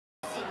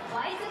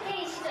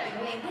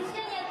유행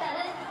패션이었다는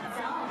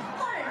점.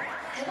 헐,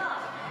 대박.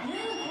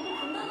 얘는 누구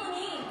건너더니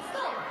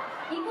스톱.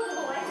 이 포즈도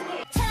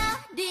Y2K.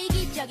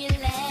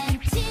 차리기적일래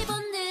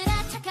집어넣으라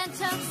착한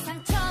척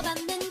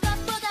상처받는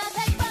것보다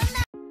 100번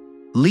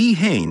Lee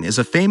Hyein is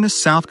a famous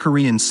South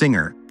Korean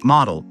singer,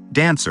 model,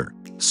 dancer,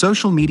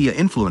 social media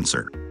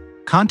influencer,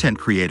 content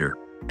creator,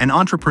 and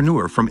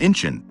entrepreneur from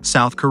Incheon,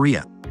 South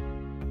Korea.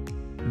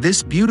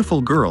 This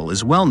beautiful girl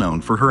is well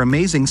known for her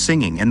amazing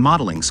singing and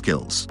modeling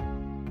skills.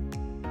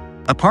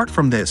 Apart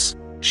from this,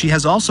 she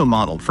has also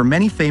modeled for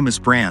many famous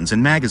brands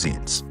and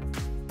magazines.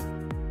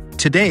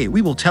 Today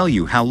we will tell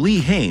you how Lee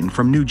Hyein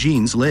from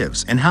NewJeans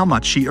lives and how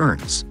much she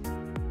earns.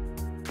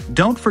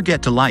 Don't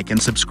forget to like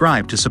and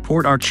subscribe to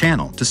support our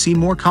channel to see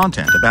more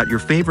content about your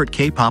favorite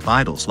K-pop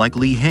idols like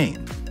Lee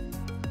Hyein.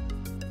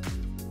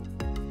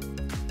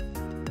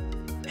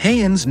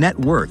 Hyein's net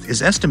worth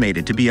is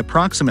estimated to be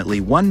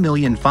approximately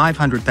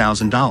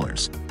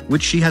 $1,500,000,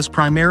 which she has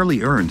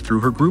primarily earned through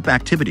her group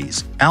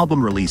activities,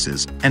 album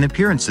releases, and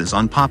appearances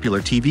on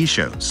popular TV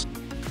shows.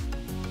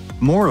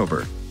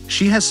 Moreover,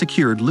 she has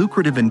secured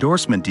lucrative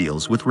endorsement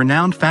deals with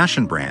renowned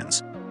fashion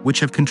brands, which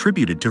have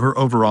contributed to her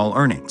overall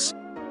earnings.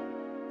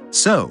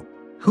 So,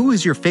 who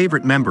is your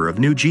favorite member of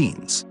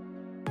NewJeans?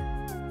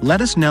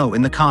 Let us know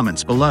in the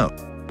comments below.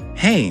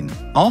 Hyein,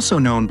 also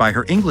known by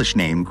her English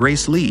name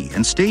Grace Lee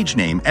and stage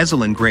name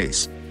Ezelyn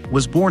Grace,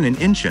 was born in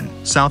Incheon,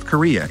 South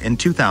Korea in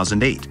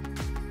 2008.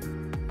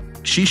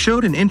 She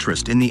showed an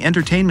interest in the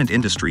entertainment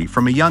industry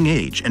from a young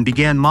age and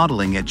began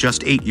modeling at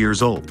just 8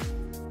 years old.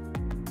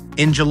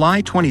 In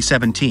July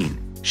 2017,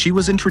 she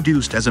was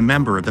introduced as a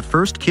member of the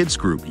first kids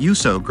group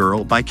Yuso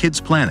Girl by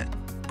Kids Planet,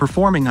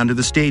 performing under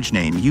the stage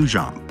name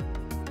Yujong.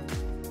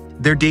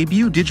 Their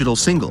debut digital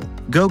single,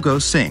 Go Go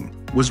Sing,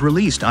 was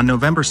released on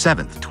November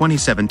 7,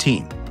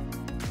 2017.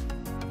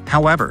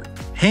 However,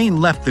 Hyein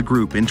left the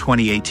group in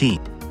 2018.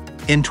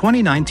 In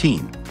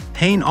 2019,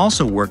 Hyein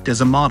also worked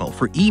as a model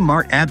for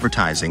E-Mart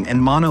Advertising and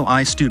Mono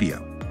Eye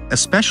Studio, a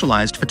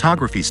specialized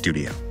photography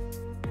studio.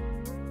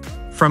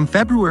 From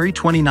February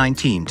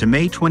 2019 to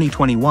May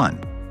 2021,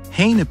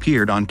 Hyein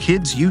appeared on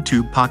Kids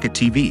YouTube Pocket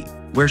TV,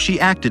 where she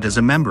acted as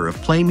a member of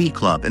Play Me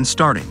Club and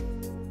Starting.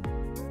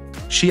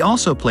 She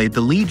also played the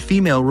lead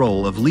female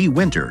role of Lee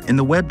Winter in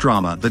the web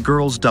drama The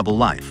Girl's Double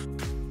Life.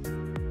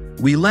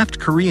 We left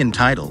Korean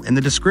title in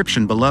the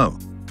description below.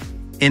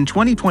 In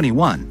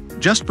 2021,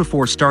 just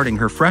before starting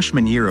her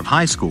freshman year of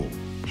high school,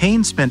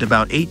 Hyein spent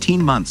about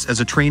 18 months as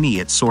a trainee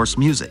at Source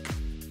Music.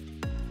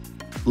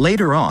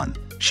 Later on,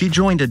 she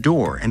joined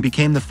Adore and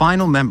became the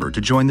final member to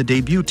join the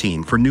debut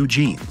team for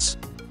NewJeans.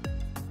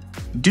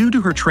 Due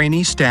to her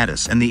trainee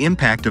status and the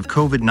impact of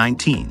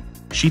COVID-19,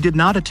 she did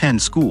not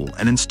attend school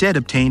and instead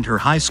obtained her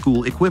high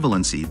school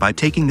equivalency by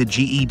taking the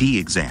GED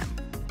exam.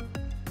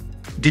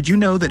 Did you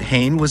know that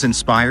Hyein was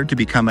inspired to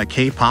become a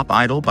K-pop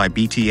idol by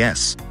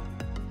BTS?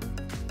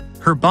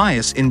 Her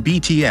bias in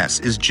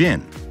BTS is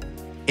Jin.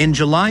 In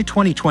July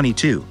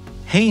 2022,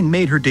 Hyein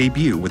made her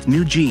debut with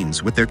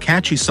NewJeans with their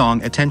catchy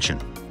song Attention.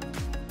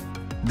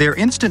 Their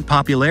instant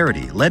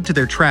popularity led to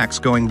their tracks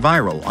going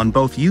viral on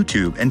both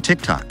YouTube and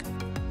TikTok.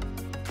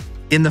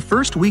 In the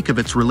first week of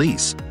its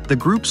release, the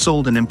group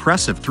sold an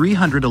impressive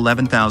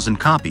 311,000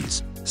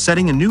 copies,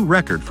 setting a new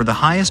record for the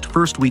highest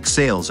first-week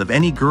sales of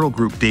any girl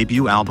group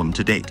debut album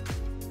to date.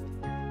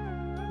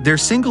 Their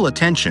single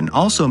Attention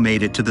also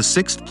made it to the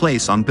 6th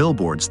place on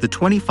Billboard's The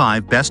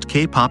 25 Best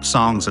K-Pop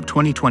Songs of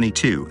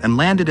 2022 and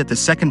landed at the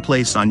 2nd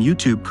place on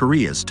YouTube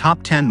Korea's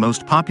Top 10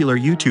 Most Popular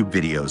YouTube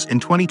Videos in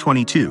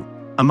 2022,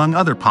 among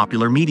other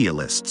popular media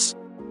lists.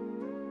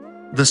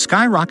 The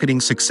skyrocketing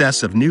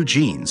success of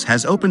NewJeans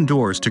has opened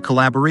doors to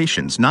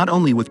collaborations not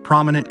only with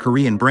prominent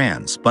Korean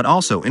brands but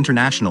also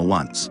international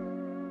ones.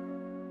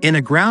 In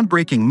a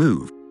groundbreaking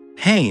move,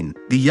 Hyein,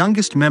 the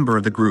youngest member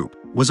of the group,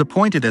 was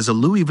appointed as a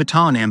Louis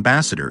Vuitton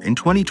ambassador in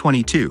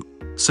 2022,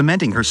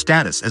 cementing her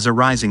status as a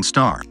rising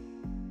star.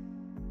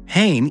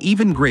 Hyein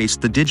even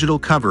graced the digital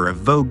cover of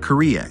Vogue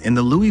Korea in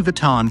the Louis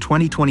Vuitton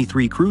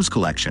 2023 cruise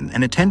collection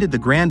and attended the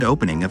grand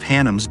opening of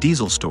Hanam's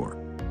Diesel store.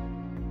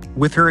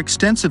 With her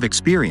extensive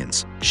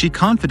experience, she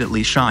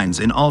confidently shines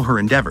in all her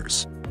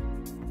endeavors.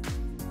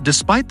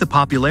 Despite the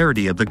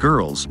popularity of the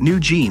girls,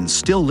 NewJeans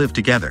still live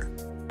together.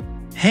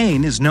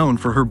 Hyein is known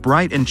for her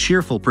bright and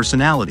cheerful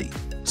personality,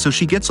 so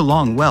she gets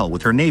along well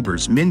with her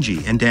neighbors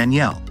Minji and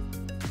Danielle.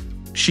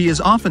 She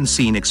is often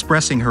seen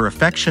expressing her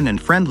affection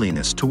and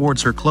friendliness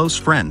towards her close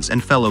friends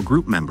and fellow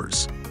group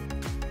members.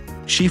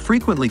 She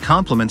frequently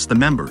compliments the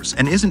members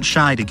and isn't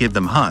shy to give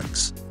them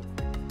hugs.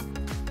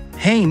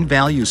 Hyein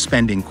values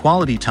spending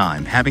quality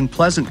time having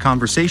pleasant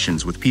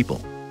conversations with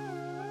people.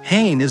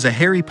 Hyein is a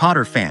Harry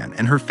Potter fan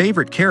and her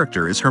favorite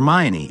character is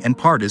Hermione and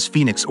part is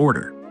Phoenix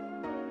Order.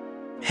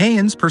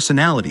 Hyein's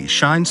personality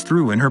shines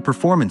through in her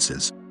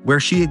performances, where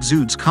she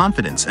exudes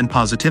confidence and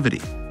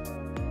positivity.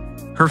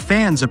 Her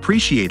fans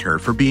appreciate her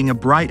for being a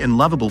bright and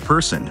lovable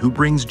person who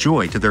brings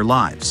joy to their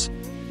lives.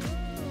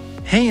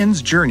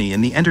 Hyein's journey in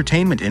the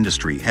entertainment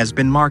industry has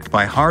been marked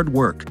by hard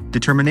work,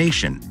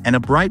 determination, and a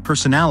bright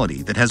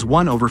personality that has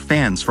won over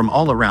fans from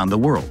all around the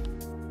world.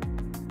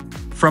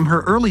 From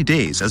her early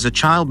days as a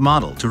child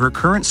model to her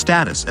current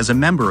status as a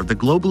member of the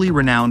globally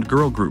renowned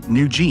girl group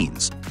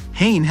NewJeans,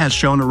 Hyein has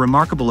shown a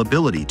remarkable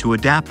ability to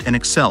adapt and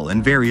excel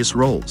in various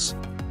roles.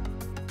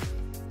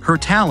 Her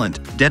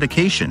talent,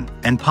 dedication,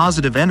 and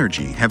positive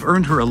energy have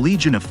earned her a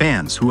legion of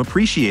fans who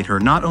appreciate her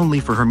not only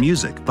for her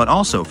music but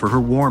also for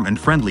her warm and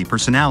friendly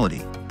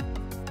personality.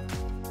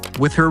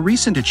 With her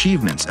recent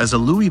achievements as a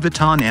Louis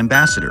Vuitton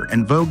ambassador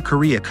and Vogue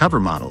Korea cover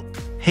model,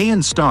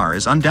 Hyein's star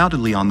is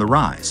undoubtedly on the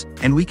rise,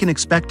 and we can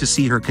expect to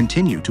see her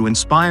continue to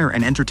inspire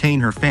and entertain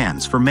her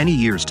fans for many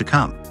years to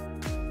come.